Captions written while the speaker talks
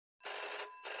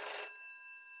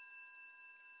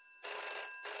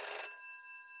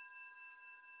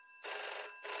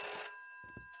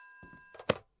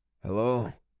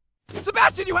Hello?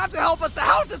 Sebastian, you have to help us! The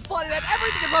house is flooded and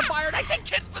everything is on fire and I think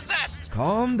Kid's possessed!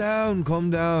 Calm down, calm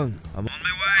down. I'm On my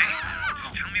way.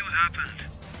 Just tell me what happened.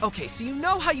 Okay, so you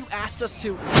know how you asked us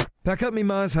to... Pack up me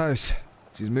ma's house.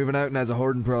 She's moving out and has a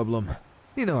hoarding problem.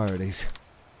 You know how it is.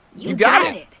 You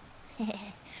got it!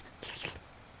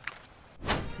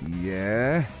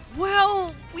 Yeah?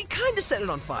 Well, we kinda set it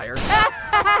on fire.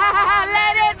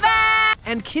 Let it burn!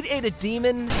 And Kid ate a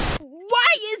demon. Why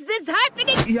is this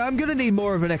happening? Yeah, I'm gonna need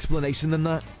more of an explanation than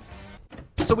that.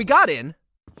 So we got in,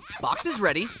 box is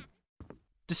ready,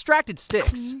 distracted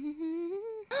Sticks,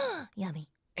 Yummy.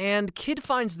 and Kid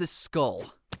finds this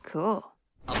skull. Cool.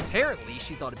 Apparently,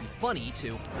 she thought it'd be funny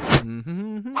to...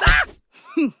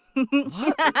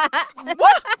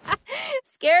 What?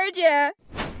 Scared ya?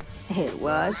 It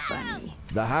was funny.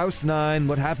 The house, 9.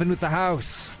 What happened with the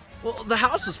house? Well, the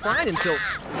house was fine until...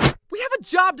 We have a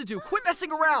job to do. Quit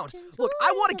messing around. Look,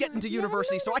 I want to get into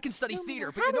university so I can study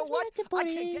theater, but you know what? I can't get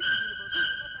into university.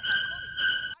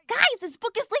 Guys, this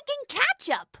book is leaking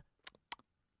ketchup.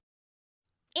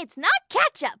 It's not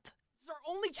ketchup. This is our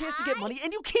only chance to get money,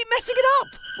 and you keep messing it up.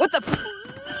 What the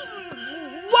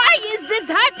Why is this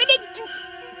happening?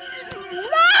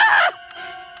 Ah!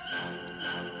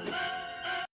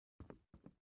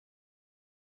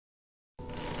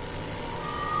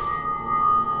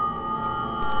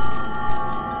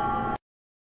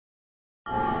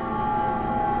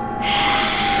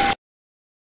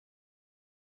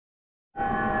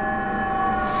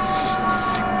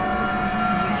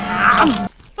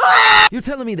 You're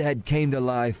telling me the head came to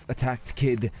life, attacked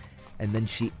Kid, and then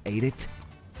she ate it?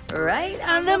 Right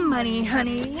on the money,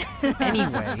 honey.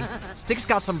 Anyway, Sticks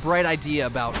got some bright idea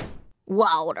about...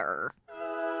 Water.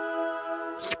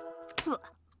 Don't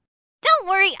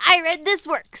worry, I read this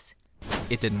works.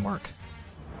 It didn't work.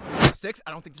 Sticks,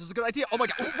 I don't think this is a good idea. Oh my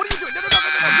god, what are you doing? No, no, no, no,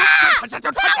 no.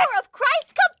 The power of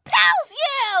Christ compels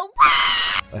you!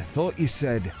 I thought you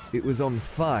said it was on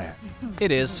fire.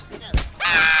 It is.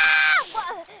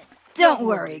 Don't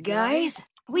worry, guys.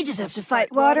 We just have to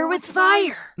fight water with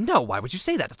fire. No, why would you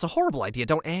say that? That's a horrible idea.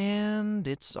 Don't. And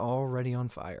it's already on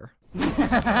fire. Let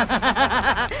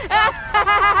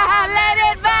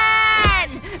it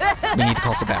burn! We need to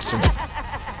call Sebastian.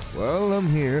 Well, I'm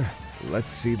here.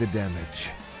 Let's see the damage.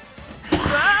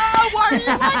 Why are you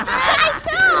like this?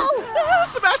 No! Oh,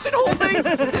 Sebastian, hold me!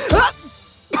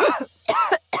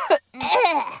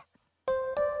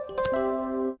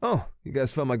 Oh, you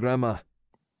guys found my grandma.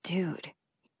 Dude,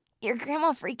 your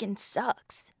grandma freaking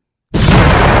sucks.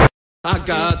 I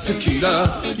got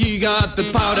tequila, you got the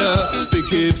powder. Big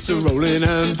hips are rolling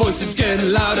and voices getting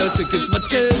louder. Take as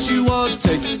much as you want,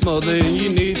 take more than you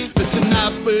need. But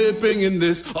tonight we're bringing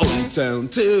this old town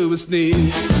to its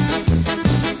knees.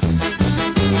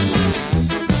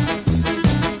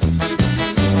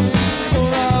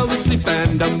 Sleep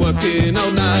and I'm working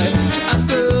all night.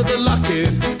 After the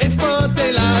lock-in, it's broad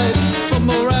daylight. 4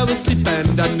 more hours sleep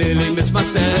and I nearly missed my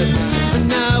set. And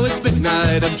now it's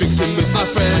midnight, I'm drinking with my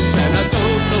friends. And I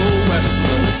don't know where I'm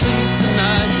gonna sleep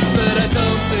tonight, but I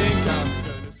don't think I'm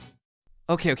gonna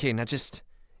sleep. Okay, now just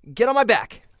get on my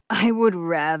back. I would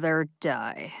rather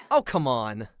die. Oh, come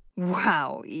on.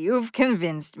 Wow, you've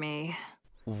convinced me.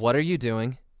 What are you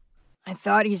doing? I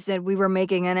thought you said we were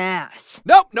making an ass.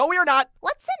 Nope, no, we are not.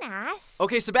 What's an ass?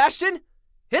 Okay, Sebastian,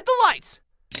 hit the lights.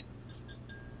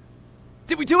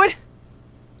 Did we do it?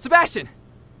 Sebastian,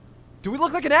 do we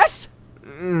look like an S?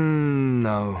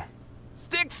 No.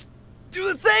 Sticks,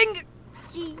 do the thing.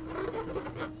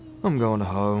 I'm going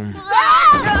home.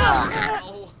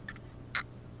 Oh.